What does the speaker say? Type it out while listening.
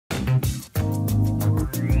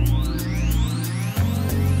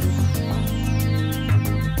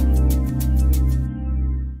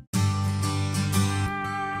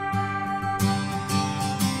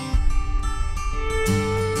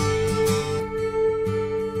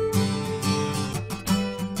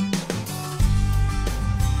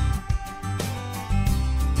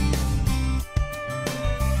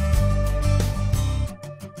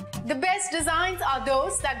are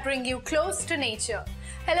those that bring you close to nature.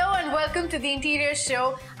 Hello and welcome to the Interior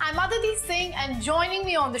Show. I'm Aditi Singh, and joining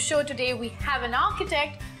me on the show today we have an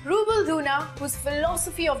architect, Rubel Dhuna, whose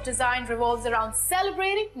philosophy of design revolves around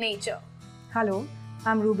celebrating nature. Hello,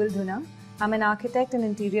 I'm Rubel Dhuna. I'm an architect and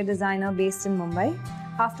interior designer based in Mumbai.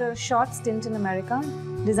 After a short stint in America,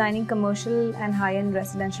 designing commercial and high-end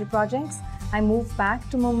residential projects, I moved back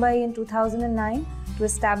to Mumbai in 2009 to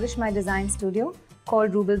establish my design studio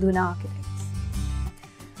called Rubel Dhuna Architects.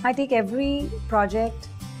 I take every project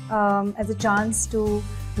as a chance to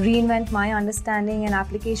reinvent my understanding and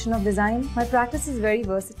application of design. My practice is very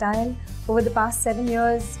versatile. Over the past 7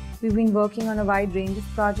 years, we've been working on a wide range of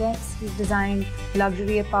projects. We've designed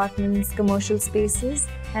luxury apartments, commercial spaces,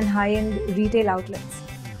 and high-end retail outlets.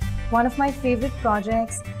 One of my favorite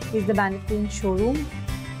projects is the Bandit Queen showroom.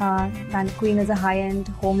 Bandit Queen is a high-end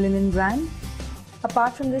home linen brand.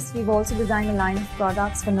 Apart from this, we've also designed a line of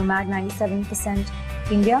products for Nomad 97%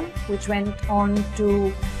 India, which went on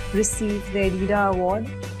to receive the Edida Award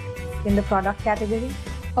in the product category.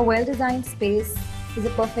 A well-designed space is a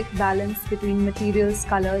perfect balance between materials,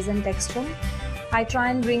 colors, and texture. I try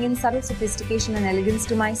and bring in subtle sophistication and elegance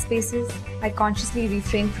to my spaces. I consciously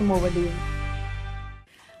refrain from overdoing.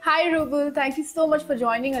 Hi Rubel, thank you so much for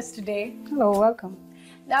joining us today. Hello, welcome.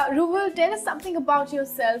 Now Rubel, tell us something about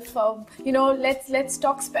yourself. Let's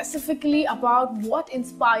talk specifically about what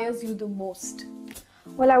inspires you the most.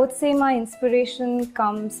 Well, I would say my inspiration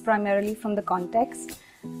comes primarily from the context,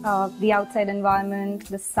 the outside environment,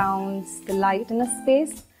 the sounds, the light in a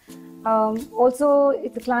space. Also,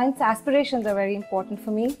 the client's aspirations are very important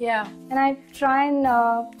for me. Yeah. And I try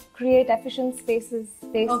and create efficient spaces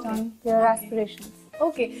based on their aspirations.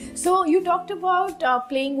 Okay, so you talked about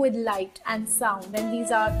playing with light and sound, and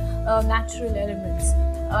these are natural elements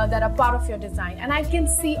that are part of your design, and I can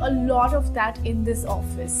see a lot of that in this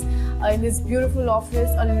office, in this beautiful office,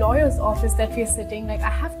 a lawyer's office that we're sitting. Like, I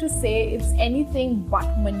have to say, it's anything but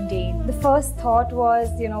mundane. The first thought was,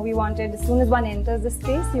 we wanted, as soon as one enters the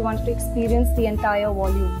space, we wanted to experience the entire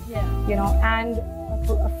volume, and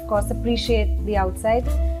of course appreciate the outside.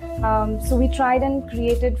 So we tried and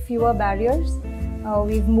created fewer barriers.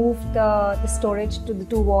 We've moved the storage to the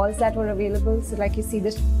two walls that were available. So like you see,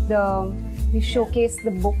 we showcased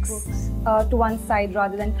the books to one side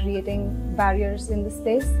rather than creating barriers in the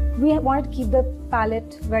space. We wanted to keep the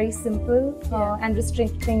palette very simple and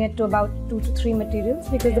restricting it to about 2 to 3 materials,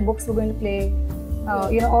 because the books were going to play,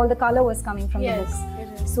 all the color was coming from the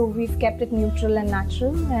books. So we've kept it neutral and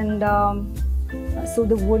natural, and so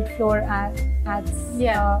the wood floor adds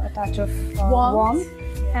a touch of warmth.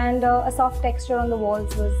 And a soft texture on the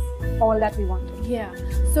walls was all that we wanted. Yeah.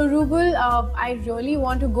 So Rubel, I really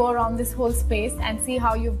want to go around this whole space and see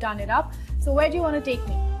how you've done it up. So where do you want to take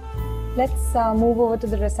me? Let's move over to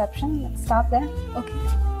the reception. Let's start there. Okay.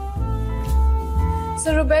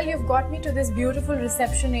 So Rubel, you've got me to this beautiful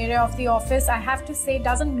reception area of the office. I have to say, it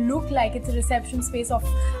doesn't look like it's a reception space of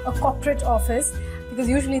a corporate office, because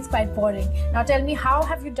usually it's quite boring. Now tell me, how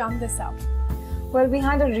have you done this up? Well, we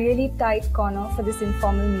had a really tight corner for this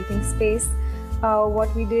informal meeting space.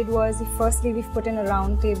 What we did was, firstly, we've put in a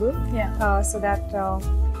round table so that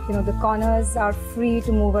the corners are free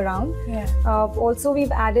to move around. Also,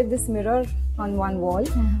 we've added this mirror on one wall.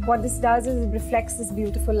 What this does is it reflects this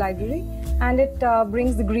beautiful library, and it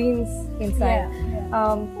brings the greens inside.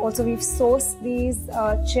 Also, we've sourced these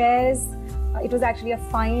chairs. It was actually a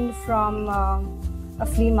find from a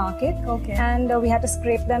flea market, and we had to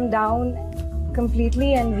scrape them down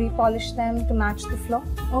completely and repolish them to match the floor.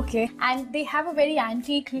 Okay, and they have a very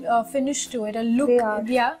antique finish to it, a look.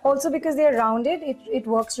 They are. Also, because they are rounded, it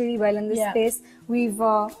works really well in this space. We've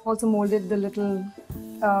also molded the little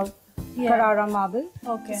Carrara marble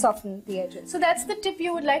to soften the edges. So that's the tip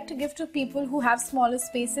you would like to give to people who have smaller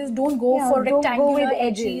spaces. Don't go for rectangular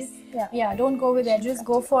edges. Don't go with edges.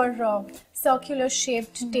 Go for circular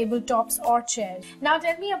shaped tabletops or chairs. Now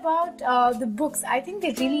tell me about the books. I think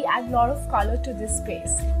they really add a lot of color to this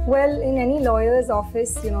space. Well, in any lawyer's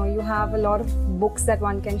office, you have a lot of books that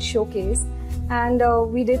one can showcase, and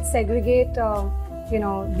we did segregate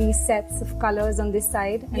these sets of colors on this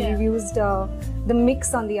side, and we've used the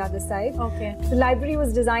mix on the other side. Okay. The library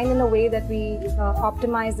was designed in a way that we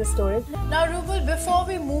optimize the storage. Now Rubel, before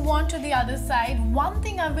we move on to the other side, one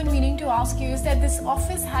thing I've been meaning to ask you is that this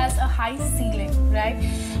office has a high ceiling, right?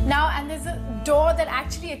 Now, and there's a door that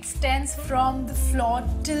actually extends from the floor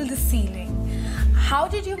till the ceiling. How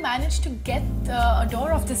did you manage to get a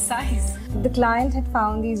door of this size? The client had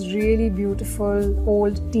found these really beautiful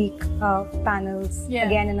old teak panels,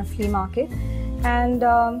 again in a flea market, and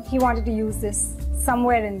he wanted to use this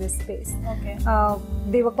somewhere in this space. Okay.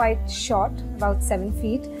 They were quite short, about 7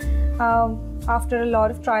 feet. After a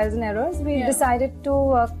lot of trials and errors, we decided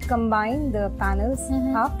to combine the panels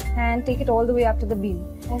up and take it all the way up to the beam.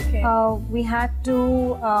 Okay. We had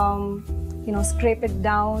to, scrape it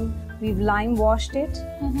down. We've lime washed it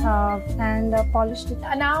and polished it.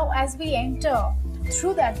 Now, as we enter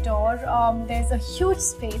through that door, there's a huge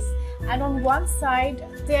space, and on one side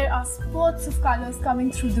there are spurts of colors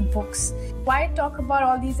coming through the books. Why talk about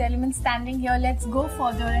all these elements standing here? Let's go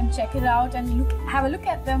further and check it out and have a look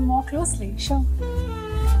at them more closely. Sure.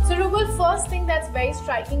 So Rubel, first thing that's very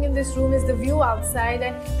striking in this room is the view outside,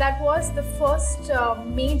 and that was the first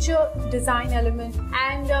major design element.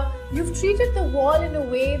 And you've treated the wall in a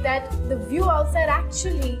way that the view outside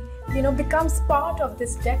actually, becomes part of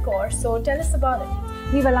this decor. So tell us about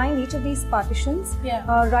it. We've aligned each of these partitions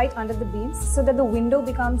right under the beams so that the window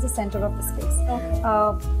becomes the center of the space. Okay.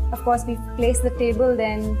 Of course, we've placed the table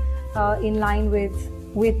then in line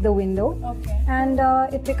with the window, and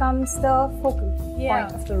it becomes the focal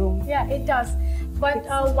point of the room. Yeah, it does. But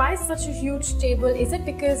why such a huge table? Is it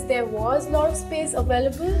because there was a lot of space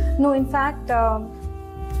available? No, in fact,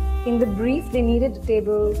 in the brief, they needed a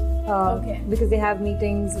table because they have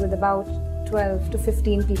meetings with about 12 to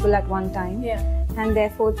 15 people at one time. Yeah. And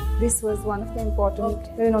therefore, this was one of the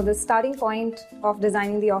important, the starting point of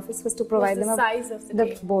designing the office was to provide them size of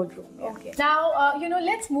the boardroom. Okay. Now,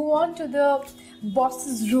 let's move on to the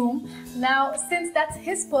boss's room. Now, since that's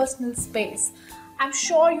his personal space, I'm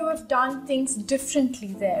sure you have done things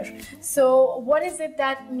differently there. So, what is it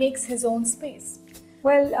that makes his own space?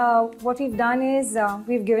 Well, what we've done is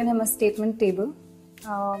we've given him a statement table,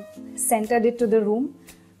 centered it to the room,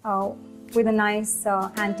 with a nice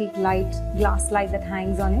antique glass light that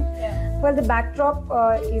hangs on it. Yeah. Well, the backdrop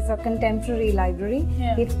is a contemporary library.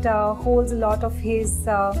 Yeah. It holds a lot of his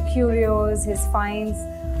curios, his finds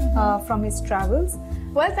from his travels.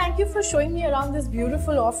 Well, thank you for showing me around this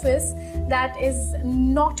beautiful office that is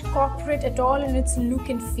not corporate at all in its look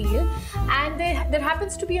and feel. And there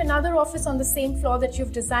happens to be another office on the same floor that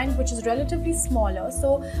you've designed, which is relatively smaller.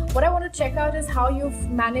 So what I want to check out is how you've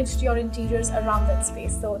managed your interiors around that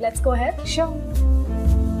space. So let's go ahead. Sure.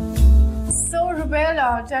 So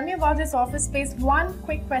Rubel, tell me about this office space. One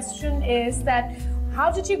quick question is that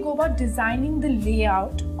how did you go about designing the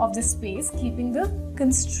layout of the space, keeping the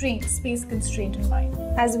space constraint in mind?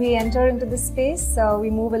 As we enter into the space, we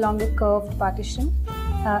move along a curved partition,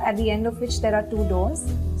 at the end of which there are 2 doors.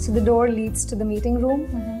 So the door leads to the meeting room,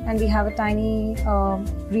 and we have a tiny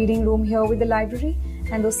reading room here with the library,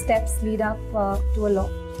 and those steps lead up to a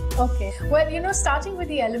loft. Okay. Well, starting with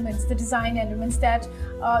the elements, the design elements that,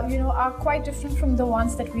 are quite different from the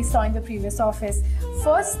ones that we saw in the previous office.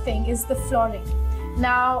 First thing is the flooring.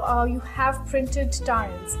 Now, you have printed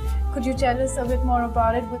tiles. Could you tell us a bit more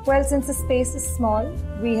about it? Well, since the space is small,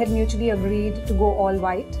 we had mutually agreed to go all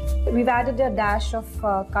white. We've added a dash of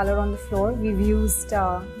color on the floor. We've used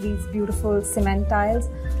these beautiful cement tiles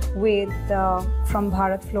from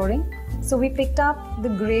Bharat Flooring. So we picked up the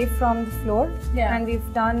grey from the floor, and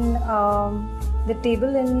we've done the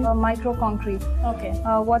table in micro concrete. Okay.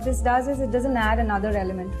 What this does is it doesn't add another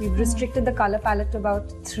element. We've restricted the color palette to about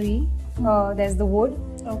 3. There's the wood,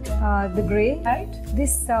 the grey. Right.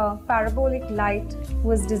 This parabolic light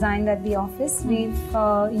was designed at the office. We've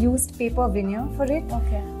used paper veneer for it.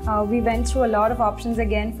 Okay. We went through a lot of options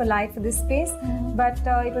again for light for this space, but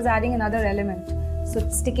it was adding another element. So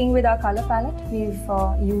sticking with our color palette, we've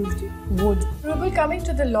used wood. Rubel, coming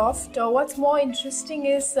to the loft, what's more interesting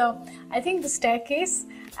is, I think the staircase.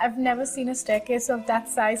 I've never seen a staircase of that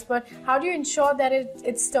size, but how do you ensure that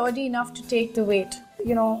it's sturdy enough to take the weight?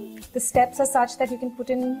 The steps are such that you can put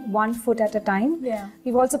in 1 foot at a time. Yeah.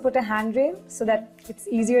 We've also put a handrail so that it's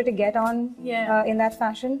easier to get on in that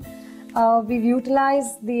fashion. We've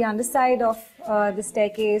utilized the underside of the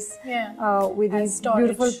staircase with these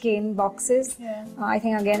beautiful cane boxes. Yeah. I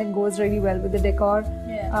think again it goes really well with the decor.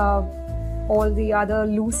 Yeah. All the other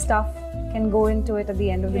loose stuff can go into it at the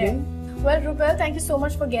end of the day. Well, Rubel, thank you so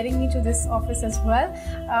much for getting me to this office as well.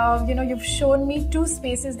 You've shown me 2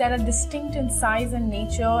 spaces that are distinct in size and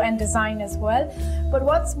nature and design as well. But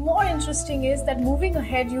what's more interesting is that moving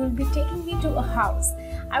ahead, you will be taking me to a house.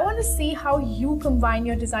 I want to see how you combine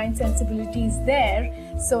your design sensibilities there.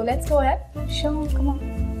 So let's go ahead. Sure, come on.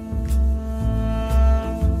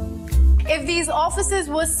 If If these offices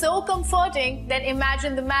were so comforting, then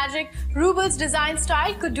imagine the magic Rubel's design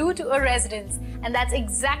style could do to a residence. And that's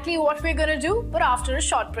exactly what we're going to do, but after a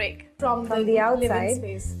short break. From the outside, living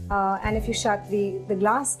space. And if you shut the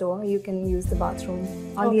glass door, you can use the bathroom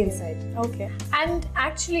on the inside. Okay. And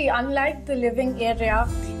actually, unlike the living area,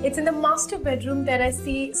 it's in the master bedroom that I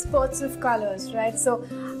see spurts of colors, right? So,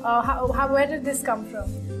 where did this come from?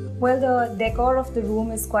 Well, the decor of the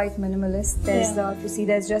room is quite minimalist. There's, you see,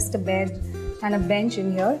 there's just a bed and a bench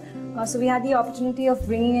in here. So we had the opportunity of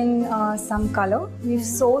bringing in some color. We've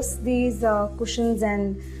sourced these cushions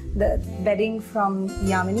and the bedding from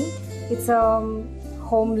Yamini. It's a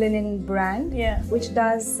home linen brand, which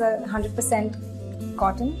does 100%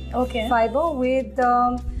 cotton fiber with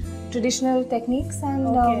traditional techniques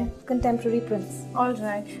and contemporary prints. All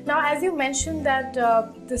right. Now, as you mentioned that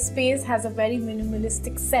the space has a very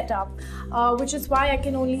minimalistic setup, which is why I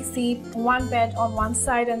can only see one bed on one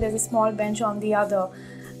side and there's a small bench on the other.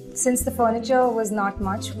 Since the furniture was not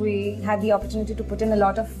much, we had the opportunity to put in a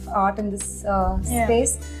lot of art in this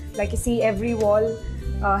space. Like you see, every wall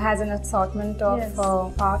has an assortment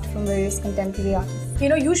of art from various contemporary artists. You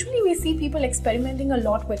know, usually we see people experimenting a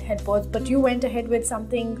lot with headboards, but you went ahead with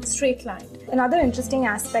something straight-lined. Another interesting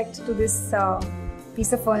aspect to this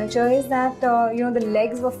piece of furniture is that, you know, the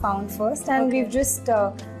legs were found first, and we've just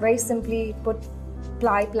very simply put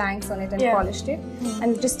ply planks on it and polished it,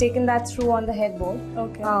 and just taken that through on the headboard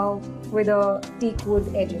with a teak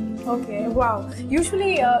wood edging. Okay, wow.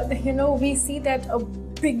 Usually, you know, we see that a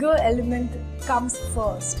bigger element comes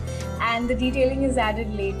first and the detailing is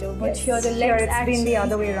added later, but here the legs it's been the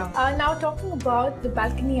other way around. Now talking about the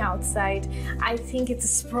balcony outside, I think it's a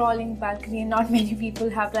sprawling balcony and not many people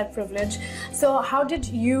have that privilege. So how did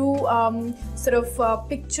you sort of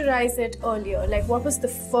picturize it earlier? Like, what was the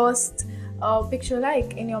first picture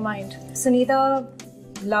like in your mind? Sunita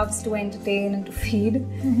loves to entertain and to feed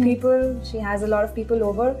people. She has a lot of people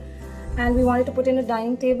over, and we wanted to put in a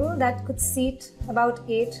dining table that could seat about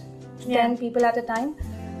 8 to 10 people at a time.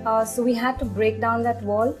 So we had to break down that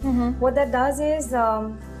wall. What that does is,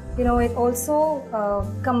 you know, it also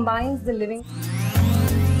combines the living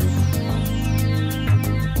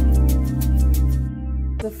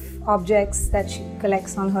of objects that she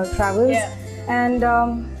collects on her travels, and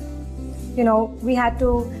you know, we had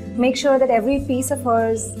to make sure that every piece of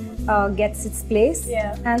hers gets its place,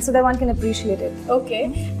 and so that one can appreciate it.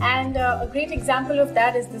 Okay, and a great example of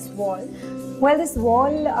that is this wall. Well, this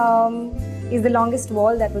wall is the longest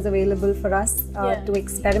wall that was available for us to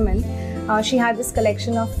experiment. She had this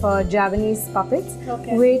collection of Javanese puppets,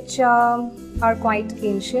 which are quite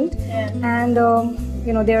ancient, and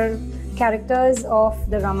you know, they're characters of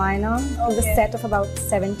the Ramayana. It was a set of about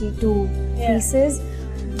 72 pieces,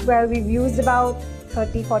 where we've used about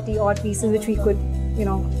 30-40 odd pieces, which we could, you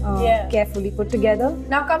know, carefully put together.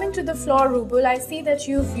 Now coming to the floor, Rubel, I see that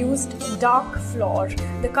you've used dark floor.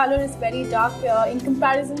 The color is very dark in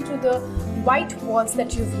comparison to the white walls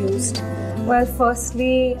that you've used. Well,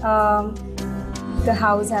 firstly, the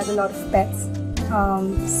house has a lot of pets,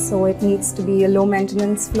 so it needs to be a low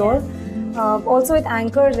maintenance floor. Also, it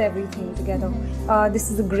anchors everything together. This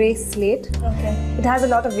is a grey slate. It has a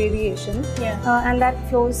lot of variation, and that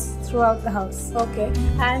flows throughout the house.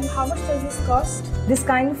 And how much does this cost? This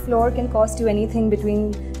kind of floor can cost you anything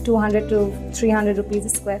between 200 to 300 rupees a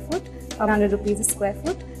square foot, 100 rupees a square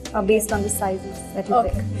foot, based on the sizes that you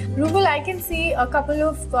pick. Rubel, I can see a couple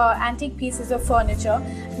of antique pieces of furniture.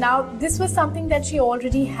 Now, this was something that she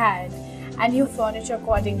already had, and you furniture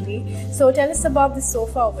accordingly. So tell us about the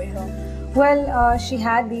sofa over here. Well, she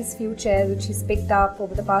had these few chairs which she's picked up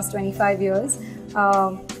over the past 25 years.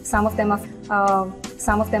 Some of them are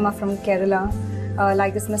from Kerala,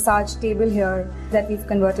 like this massage table here that we've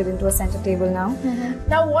converted into a center table now.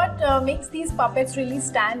 Now, what makes these puppets really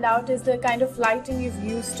stand out is the kind of lighting you've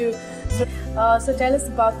used to. So tell us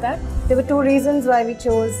about that. There were two reasons why we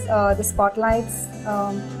chose the spotlights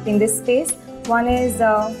in this space. One is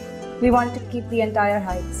we wanted to keep the entire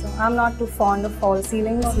height. So I'm not too fond of false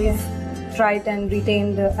ceilings. We've tried and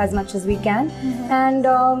retained as much as we can, and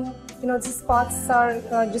you know, the spots are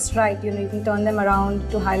just right. You know, you can turn them around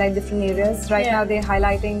to highlight different areas. Right now they're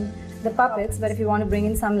highlighting the puppets, but if you want to bring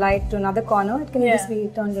in some light to another corner, it can just be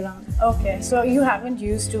turned around. So you haven't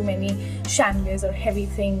used too many chandeliers or heavy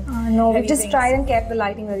things? No, we just tried and kept the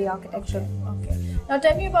lighting very architectural. Now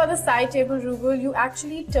tell me about the side table, Rubel. You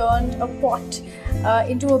actually turned a pot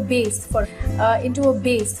into a base for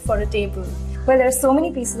a table. Well, there are so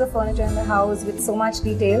many pieces of furniture in the house with so much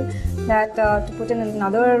detail that to put in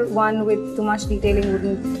another one with too much detailing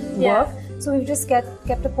wouldn't work. So we've just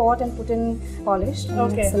kept a pot and put in polished.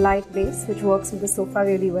 And it's a light base which works with the sofa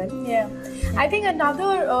really well. Yeah, I think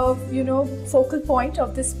another focal point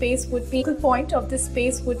of this space would be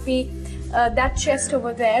that chest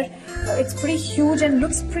over there. It's pretty huge and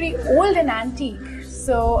looks pretty old and antique.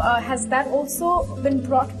 So has that also been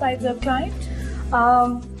brought by the client?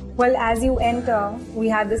 Well, as you enter, we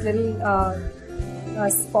had this little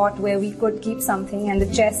spot where we could keep something, and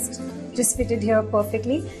the chest just fitted here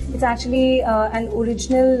perfectly. It's actually an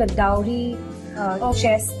original dowry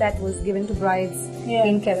chest that was given to brides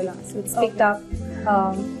in Kerala. So it's picked up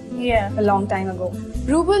a long time ago.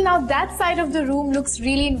 Rubel, now that side of the room looks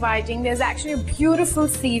really inviting. There's actually a beautiful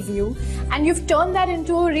sea view, and you've turned that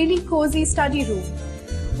into a really cozy study room.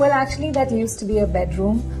 Well, actually that used to be a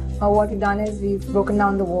bedroom. What we've done is we've broken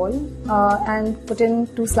down the wall and put in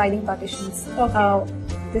 2 sliding partitions.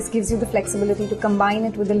 This gives you the flexibility to combine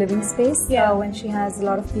it with the living space when she has a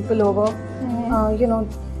lot of people over.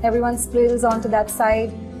 Everyone spills onto that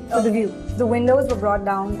side for the view. The windows were brought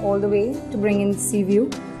down all the way to bring in sea view.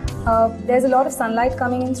 There's a lot of sunlight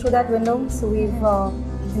coming in through that window, so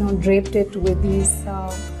we've draped it with these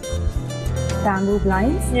bamboo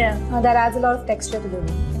blinds. That adds a lot of texture to the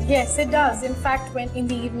room. Yes, it does. In fact, when in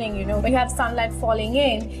the evening, when you have sunlight falling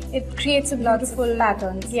in, it creates a beautiful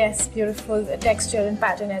patterns. Yes, beautiful texture and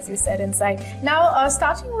pattern, as you said, inside. Now,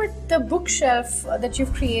 starting with the bookshelf that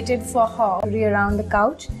you've created for her. Around the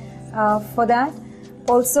couch. For that,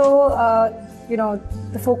 also,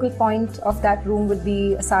 the focal point of that room would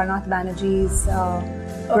be Sarnath Banerjee's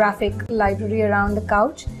graphic library around the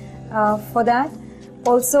couch. For that,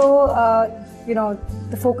 also,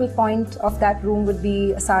 the focal point of that room would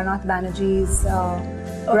be Sarnath Banerjee's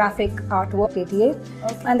graphic artwork, 88,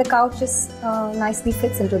 and the couch just nicely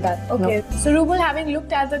fits into that. Okay, so Rubel, having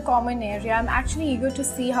looked at the common area, I'm actually eager to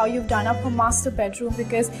see how you've done up her master bedroom,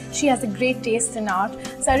 because she has a great taste in art.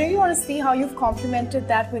 So I really want to see how you've complemented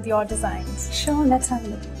that with your designs. Sure, let's have a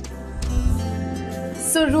look.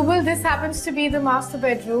 So Rubel, this happens to be the master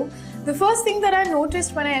bedroom. The first thing that I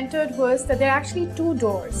noticed when I entered was that there are actually 2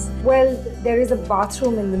 doors. Well, there is a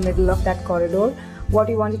bathroom in the middle of that corridor. What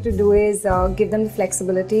we wanted to do is give them the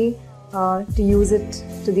flexibility to use it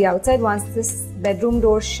to the outside. Once this bedroom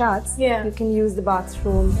door shuts, you can use the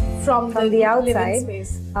bathroom from the outside.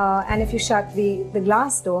 Space. And if you shut the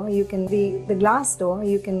glass door, you can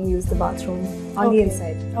use the bathroom on the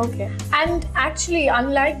inside. Okay. And actually,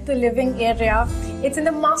 unlike the living area, it's in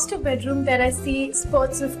the master bedroom that I see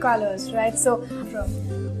spurts of colors, right? So,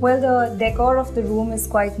 well, the decor of the room is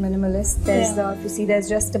quite minimalist. There's, if you see, there's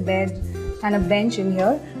just a bed and a bench in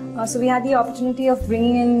here. So we had the opportunity of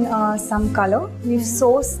bringing in some color. We've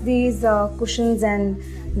sourced these cushions and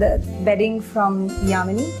the bedding from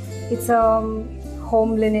Yamini. It's a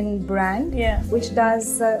home linen brand which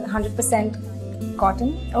does 100%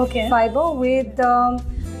 cotton fiber with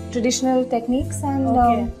traditional techniques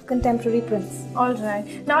and contemporary prints. All right.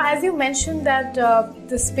 Now, as you mentioned that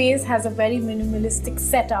the space has a very minimalistic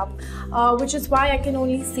setup, which is why I can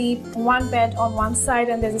only see one bed on one side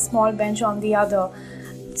and there's a small bench on the other.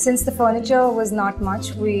 Since the furniture was not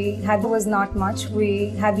much, we had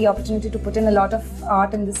the opportunity to put in a lot of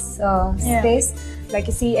art in this space. Like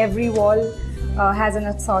you see, every wall has an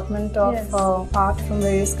assortment of art from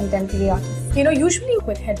various contemporary artists. Usually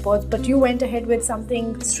with headboards, but you went ahead with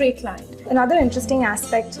something straight-lined. Another interesting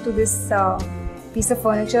aspect to this piece of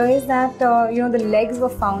furniture is that the legs were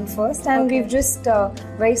found first, and we've just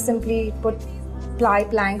very simply put ply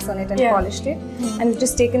planks on it and polished it, and we've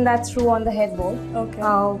just taken that through on the headboard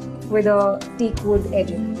with a teak wood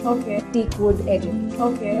edging. Teak wood edging.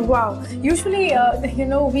 Wow. Usually,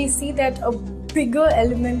 we see that a bigger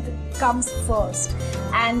element comes first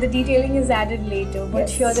and the detailing is added later, but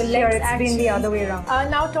here the legs it's been the other way around.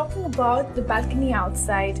 Now talking about the balcony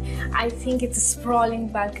outside, I think it's a sprawling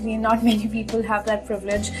balcony. Not many people have that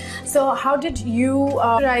privilege. So how did you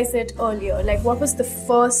visualize it earlier? Like, what was the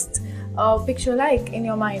first picture like in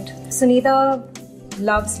your mind? Sunita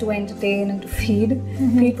loves to entertain and to feed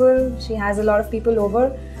people. She has a lot of people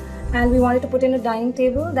over, and we wanted to put in a dining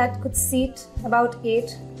table that could seat about 8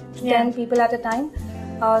 to 10 people at a time.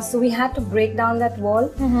 So we had to break down that wall.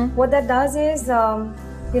 What that does is,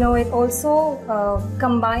 it also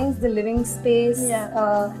combines the living space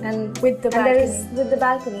and with the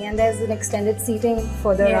balcony, and there's an extended seating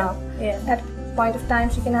further up. At point of time,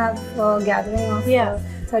 she can have a gathering of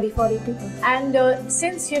 30-40 people. And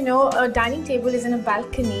since a dining table is in a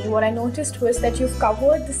balcony, what I noticed was that you've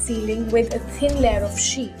covered the ceiling with a thin layer of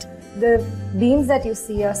sheet. The beams that you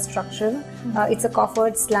see are structural. It's a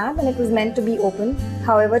coffered slab and it was meant to be open.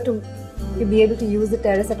 However, to you'll be able to use the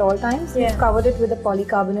terrace at all times. We've covered it with a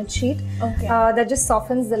polycarbonate sheet that just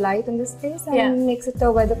softens the light in this space and makes it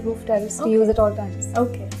a weatherproof terrace to use at all times.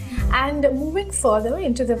 Okay. And moving further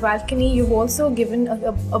into the balcony, you've also given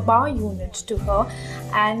a bar unit to her,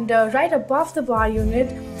 and right above the bar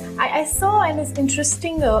unit, I saw an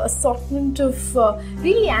interesting assortment of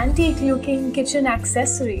really antique looking kitchen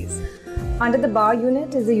accessories. Under the bar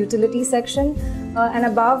unit is the utility section, and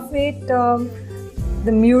above it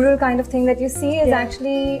the mural kind of thing that you see is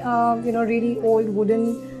actually really old wooden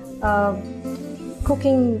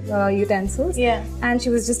cooking utensils, and she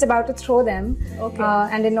was just about to throw them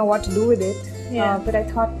and didn't know what to do with it. But I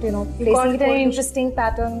thought, placing it in an interesting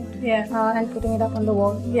pattern and putting it up on the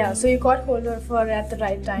wall. Yeah, so you got hold of her at the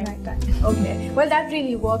right time. Okay, well that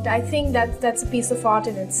really worked. I think that's a piece of art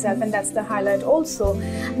in itself, and that's the highlight also.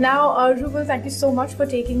 Now, Rubel, thank you so much for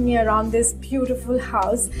taking me around this beautiful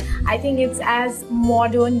house. I think it's as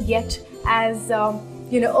modern yet as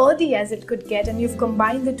earthy as it could get, and you've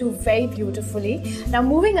combined the two very beautifully. Now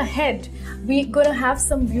moving ahead, we're gonna have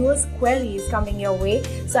some viewers' queries coming your way,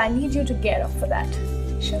 so I need you to gear up for that.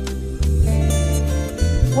 Sure.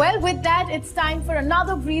 Well, with that, it's time for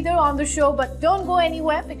another breather on the show, but don't go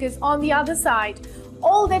anywhere, because on the other side,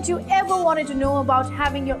 all that you ever wanted to know about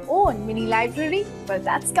having your own mini library, well,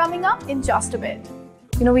 that's coming up in just a bit.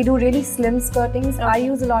 We do really slim skirtings. I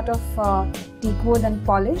use a lot of teak wood and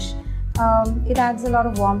polish. It adds a lot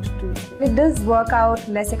of warmth to it. It does work out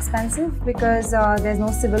less expensive because there's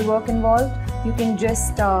no civil work involved. You can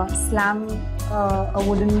just slam a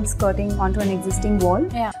wooden skirting onto an existing wall.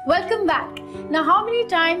 Yeah. Welcome back. Now, how many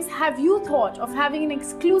times have you thought of having an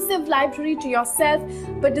exclusive library to yourself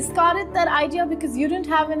but discarded that idea because you didn't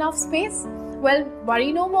have enough space? Well,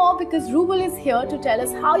 worry no more, because Rubel is here to tell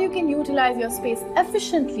us how you can utilize your space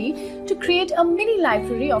efficiently to create a mini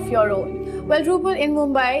library of your own. Well, Rubel, in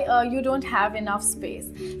Mumbai, you don't have enough space,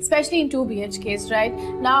 especially in 2 BHKs, right?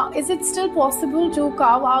 Now, is it still possible to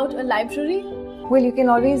carve out a library? Well, you can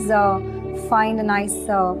always find a nice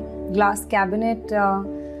glass cabinet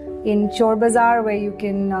in Chor Bazaar where you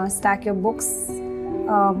can stack your books.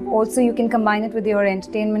 Also, you can combine it with your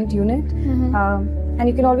entertainment unit. And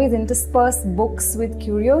you can always intersperse books with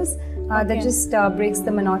curios. That just breaks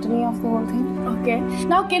the monotony of the whole thing. Okay.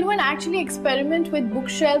 Now, can one actually experiment with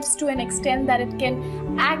bookshelves to an extent that it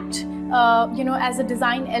can act, as a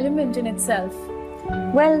design element in itself?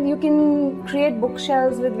 Well, you can create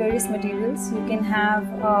bookshelves with various materials. You can have,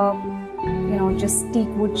 just teak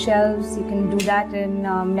wood shelves. You can do that in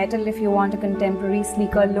metal if you want a contemporary,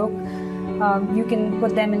 sleeker look. You can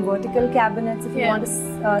put them in vertical cabinets if you want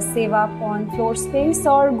to save up on floor space,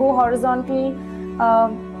 or go horizontal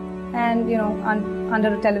and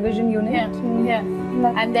under a television unit.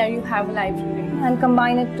 And there you have a library. And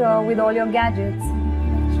combine it with all your gadgets.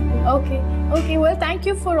 Okay. Well, thank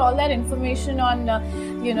you for all that information on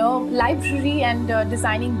library and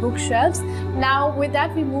designing bookshelves. Now, with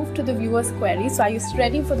that, we move to the viewer's query. So, are you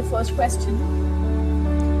ready for the first question?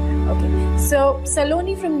 Okay, so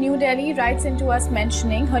Saloni from New Delhi writes into us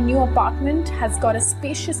mentioning her new apartment has got a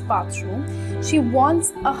spacious bathroom. She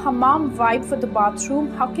wants a hammam vibe for the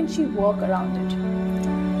bathroom. How can she work around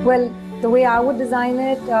it? Well, the way I would design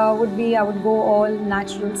it would be I would go all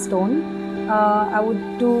natural stone. I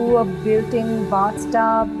would do a built-in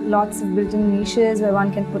bathtub, lots of built-in niches where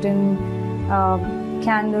one can put in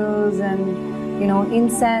candles and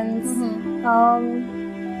incense.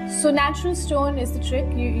 So natural stone is the trick.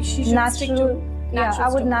 She should stick to natural I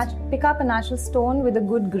would pick up a natural stone with a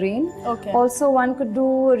good grain. Okay. Also, one could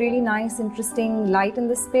do a really nice, interesting light in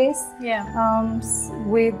the space.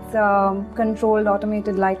 With controlled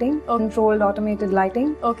automated lighting.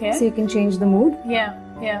 Okay. So you can change the mood.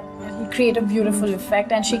 You create a beautiful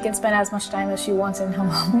effect, and she can spend as much time as she wants in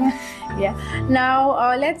hammam. Now,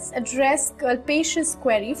 let's address Kalpesh's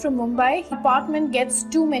query from Mumbai. Apartment gets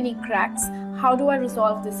too many cracks. How do I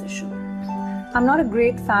resolve this issue? I'm not a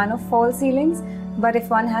great fan of false ceilings, but if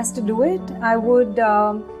one has to do it, I would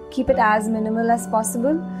keep it as minimal as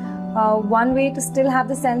possible. One way to still have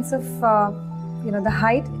the sense of the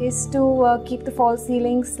height is to keep the false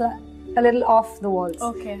ceilings a little off the walls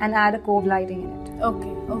and add a cove lighting in it.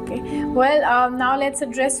 Okay. Well, now let's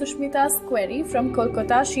address Sushmita's query from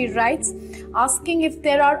Kolkata. She writes, asking if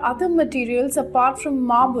there are other materials apart from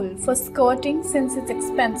marble for skirting since it's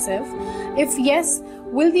expensive. If yes,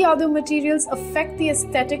 will the other materials affect the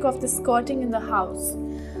aesthetic of the skirting in the house?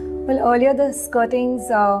 Well, earlier the skirtings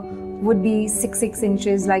would be 6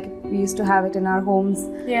 inches like we used to have it in our homes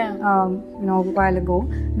a while ago.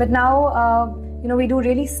 But now we do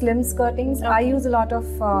really slim skirtings. I use a lot of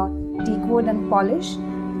teak wood and polish.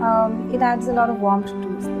 It adds a lot of warmth to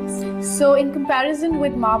the space. So in comparison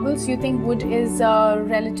with marbles, you think wood is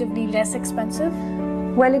relatively less expensive?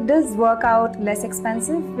 Well, it does work out less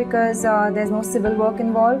expensive because there's no civil work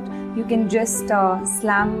involved. You can just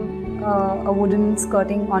slam a wooden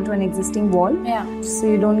skirting onto an existing wall. Yeah. So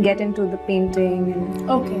you don't get into the painting. And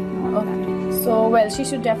Okay. So, well, she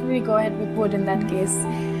should definitely go ahead with wood in that case.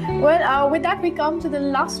 Well, with that, we come to the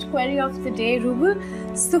last query of the day, Rubel.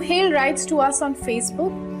 Suhail writes to us on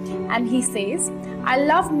Facebook and he says, I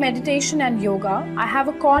love meditation and yoga. I have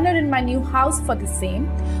a corner in my new house for the same.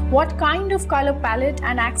 What kind of color palette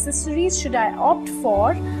and accessories should I opt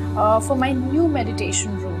for my new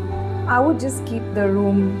meditation room? I would just keep the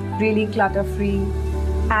room really clutter-free,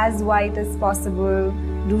 as white as possible,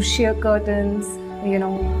 do sheer curtains,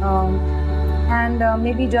 and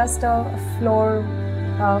maybe just a floor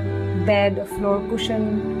bed, a floor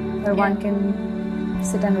cushion where one can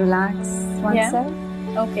sit and relax oneself.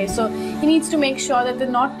 Okay, so he needs to make sure that there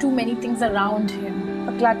are not too many things around him.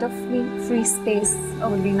 A clutter-free space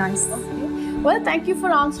would be nice. Okay. Well, thank you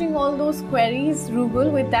for answering all those queries,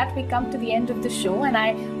 Rubel. With that, we come to the end of the show, and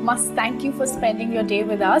I must thank you for spending your day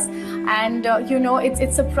with us. And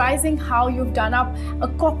it's surprising how you've done up a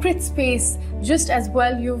corporate space just as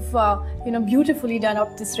well. You've beautifully done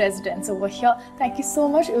up this residence over here. Thank you so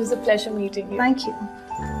much. It was a pleasure meeting you. Thank you.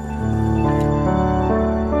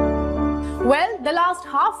 Well, the last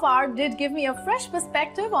half hour did give me a fresh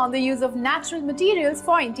perspective on the use of natural materials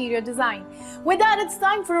for interior design. With that, it's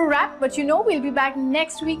time for a wrap, but we'll be back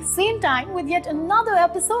next week, same time, with yet another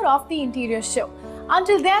episode of The Interior Show.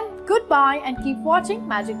 Until then, goodbye and keep watching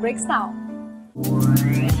Magicbricks Now.